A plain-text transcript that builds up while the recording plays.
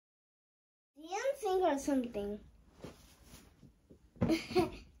sing her something. That's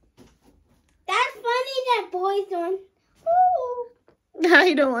funny that boy's doing. Ooh. How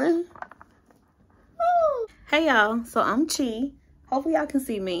you doing? Ooh. Hey y'all, so I'm Chi. Hopefully y'all can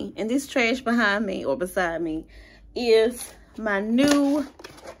see me. And this trash behind me or beside me is my new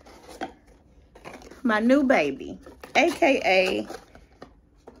baby. AKA,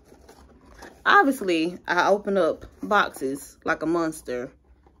 obviously I open up boxes like a monster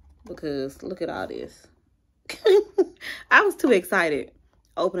because look at all this. I was too excited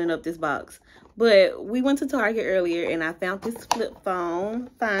opening up this box. But we went to Target earlier and I found this flip phone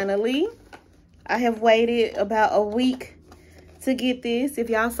finally. I have waited about a week to get this. If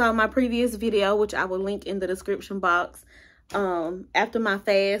y'all saw my previous video, which I will link in the description box, after my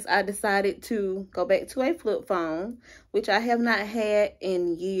fast, I decided to go back to a flip phone, which I have not had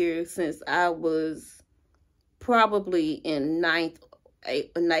in years, since I was probably in 8th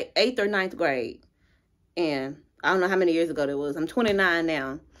or 9th grade. And I don't know how many years ago that was. I'm 29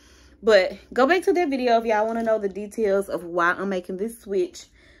 now. But go back to that video if y'all want to know the details of why I'm making this switch.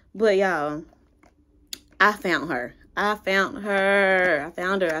 But y'all, I found her. I found her.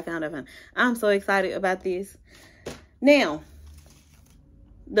 I'm so excited about this. Now,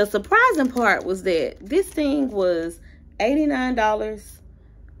 the surprising part was that this thing was $89.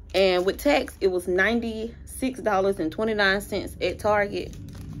 And with tax, it was $96.29 at Target.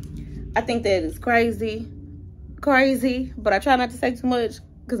 I think that is crazy. But I try not to say too much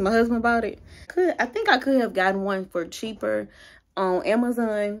because my husband bought it. I think I could have gotten one for cheaper on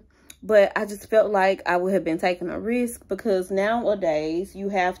Amazon, but I just felt like I would have been taking a risk because nowadays you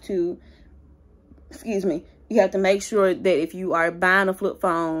have to, you have to make sure that if you are buying a flip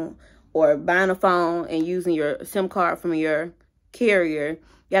phone or buying a phone and using your SIM card from your carrier,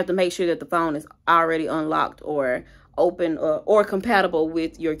 you have to make sure that the phone is already unlocked or open or compatible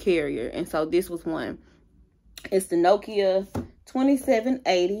with your carrier. And so this was one. It's the Nokia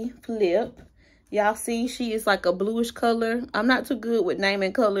 2780 Flip. Y'all see she is like a bluish color. I'm not too good with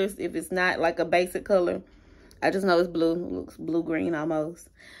naming colors if it's not like a basic color. I just know it's blue. It looks blue-green almost.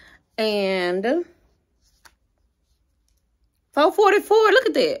 And $444. Look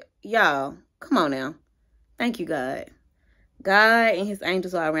at that. Y'all, come on now. Thank you, God. God and his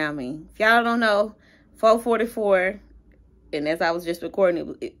angels are around me. If y'all don't know, $444. And as I was just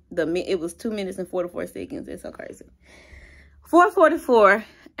recording, it was 2 minutes and 44 seconds. It's so crazy. 444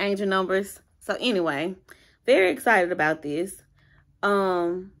 angel numbers. So anyway, very excited about this.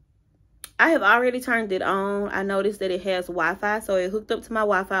 I have already turned it on. I noticed that it has Wi-Fi, so it hooked up to my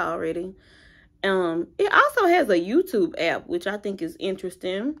Wi-Fi already. It also has a YouTube app, which I think is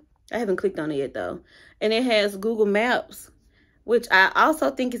interesting. I haven't clicked on it yet though. And it has Google Maps, which I also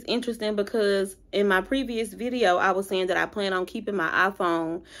think is interesting because in my previous video, I was saying that I plan on keeping my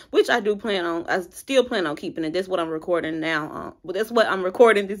iPhone, which I do plan on. I still plan on keeping it. That's what I'm recording now on. But that's what I'm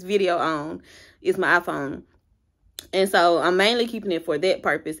recording this video on, is my iPhone. And so I'm mainly keeping it for that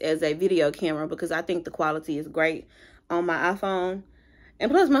purpose as a video camera because I think the quality is great on my iPhone. And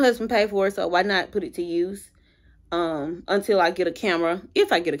plus my husband paid for it, so why not put it to use until I get a camera.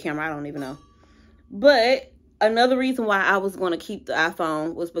 If I get a camera, I don't even know. But another reason why I was going to keep the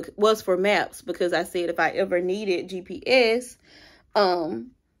iPhone was for maps, because I said if I ever needed GPS, I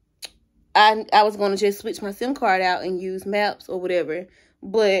was going to just switch my SIM card out and use maps or whatever.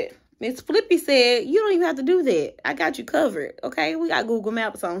 But Miss Flippy said, you don't even have to do that. I got you covered, okay? We got Google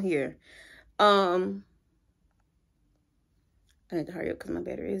Maps on here. I need to hurry up because my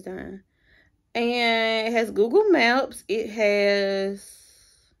battery is dying. And it has Google Maps. It has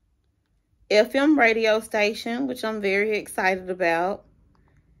FM radio station, which I'm very excited about.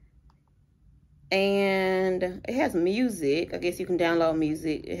 And it has music. I guess you can download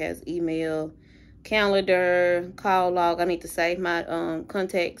music. It has email, calendar, call log. I need to save my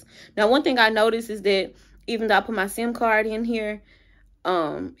contacts. Now, one thing I noticed is that even though I put my SIM card in here,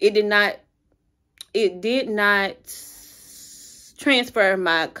 it did not transfer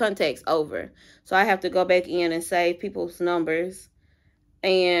my contacts over. So I have to go back in and save people's numbers.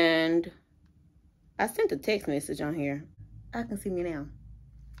 And I sent a text message on here. I can see me now.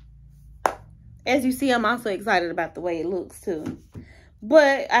 As you see, I'm also excited about the way it looks too.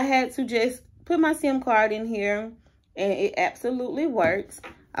 But I had to just put my SIM card in here and it absolutely works.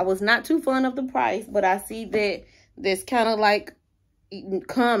 I was not too fond of the price, but I see that that's kind of like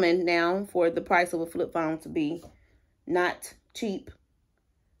common now for the price of a flip phone to be not cheap.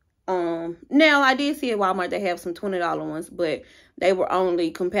 Now I did see at Walmart they have some $20 ones, but they were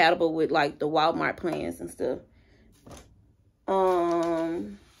only compatible with like the Walmart plans and stuff.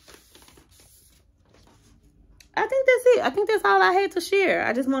 I think that's it. I think that's all I had to share.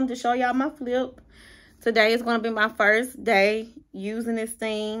 I just wanted to show y'all my flip. Today is going to be my first day using this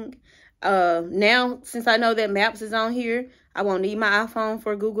thing. Now, since I know that Maps is on here, I won't need my iPhone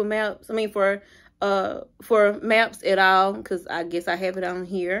for Google Maps. I mean, for Maps at all, because I guess I have it on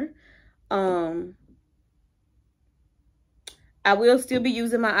here. I will still be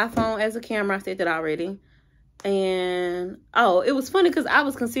using my iPhone as a camera. I said that already. And, oh, it was funny because I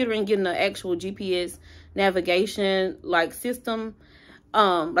was considering getting an actual GPS navigation, like, system,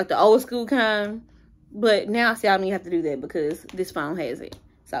 like the old school kind. But now, see, I don't even have to do that because this phone has it.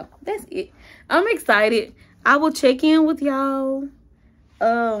 So, that's it. I'm excited. I will check in with y'all,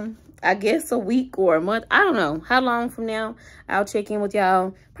 I guess a week or a month. I don't know how long from now I'll check in with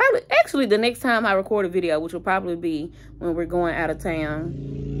y'all. Probably, actually, the next time I record a video, which will probably be when we're going out of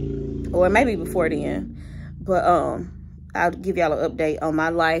town. Or maybe before then. But I'll give y'all an update on my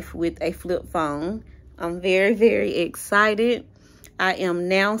life with a flip phone. I'm very, very excited. I am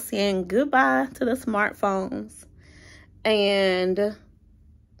now saying goodbye to the smartphones. And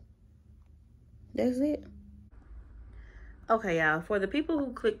that's it. Okay, y'all. For the people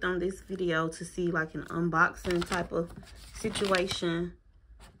who clicked on this video to see like an unboxing type of situation,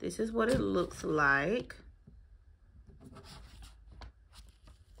 this is what it looks like.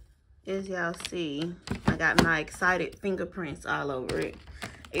 As y'all see, I got my excited fingerprints all over it.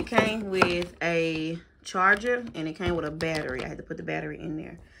 It came with a charger and it came with a battery. I had to put the battery in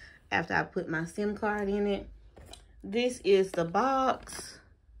there after I put my SIM card in it. This is the box.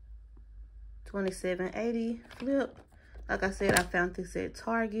 2780 flip. Like I said, I found this at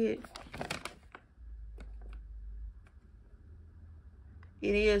Target.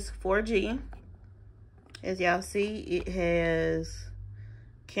 It is 4G. As y'all see, it has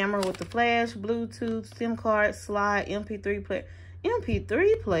camera with the flash, Bluetooth, SIM card, slide, MP3 player.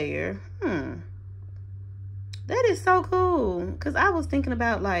 MP3 player? That is so cool. Because I was thinking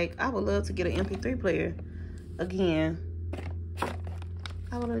about, like, I would love to get an MP3 player again.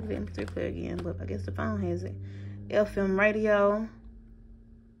 I would love to get an MP3 player again, but I guess the phone has it. FM radio.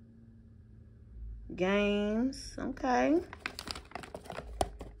 Games. Okay.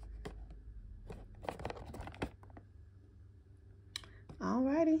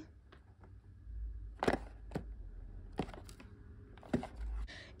 Alrighty.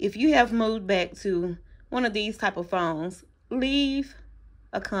 If you have moved back to one of these type of phones, leave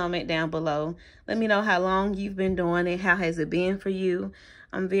a comment down below. Let me know how long you've been doing it. How has it been for you?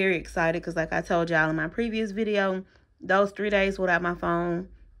 I'm very excited because like I told y'all in my previous video, those 3 days without my phone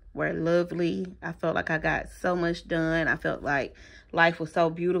were lovely. I felt like I got so much done. I felt like life was so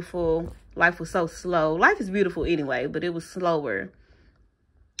beautiful. Life was so slow. Life is beautiful anyway, but it was slower.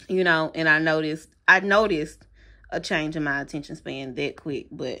 You know, and I noticed a change in my attention span that quick.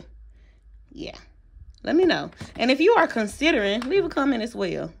 But yeah, let me know. And if you are considering, leave a comment as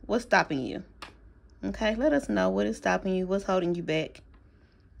well. What's stopping you? Okay, let us know what is stopping you, what's holding you back.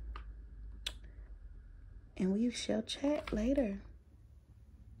 And we shall chat later.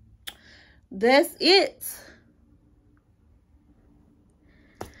 That's it.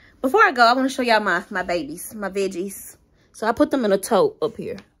 Before I go, I want to show y'all my babies, my veggies. So I put them in a tote up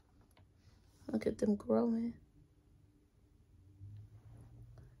here. Look at them growing.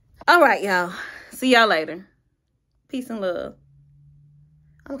 All right, y'all. See y'all later. Peace and love.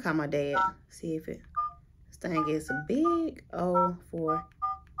 I'm gonna call my dad. See if this thing gets a big O for.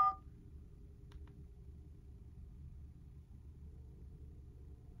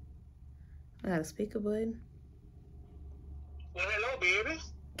 I got a speaker button. Well, hello, baby.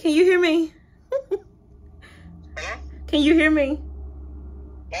 Can you hear me? Hello? Can you hear me?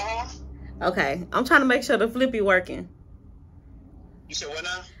 Uh-huh. Okay. I'm trying to make sure the flippy working. You said what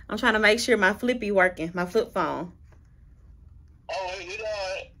now? I'm trying to make sure my flippy working, my flip phone. Oh, it's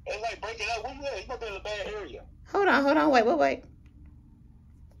like breaking up. Where you at? You might be in a bad area. Hold on. Wait.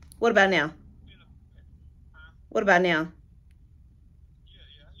 What about now? What about now?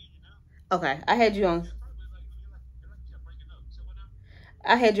 Okay, I had you on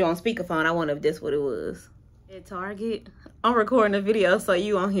speakerphone. I wonder if that's what it was. At Target, I'm recording a video, so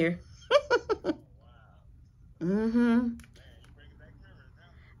you on here.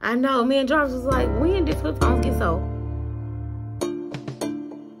 I know. Me and Jarvis was like, when did flip phones get so